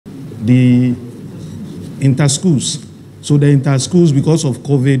The interschools. So the interschools, because of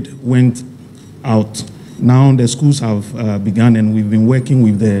COVID, went out. Now the schools have begun, and we've been working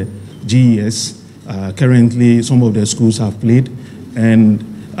with the GES. Currently, some of the schools have played. And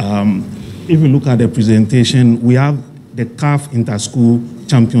if you look at the presentation, we have the CAF Interschool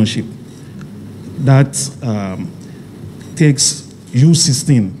Championship. That takes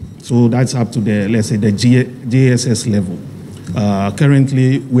U16. So that's up to the, let's say, the JSS level.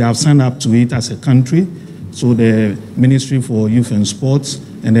 Currently, we have signed up to it as a country. So the Ministry for Youth and Sports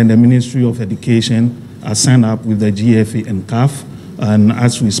and then the Ministry of Education are signed up with the GFA and CAF. And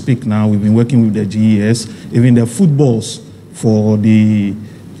as we speak now, we've been working with the GES. Even the footballs for the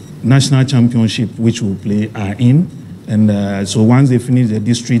national championship, which we'll play, are in. And so once they finish the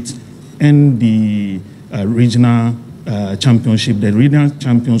district and the regional championship, the regional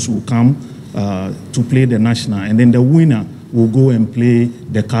champions will come to play the national, and then the winner will go and play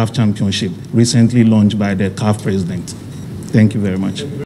the CAF championship, recently launched by the CAF president. Thank you very much.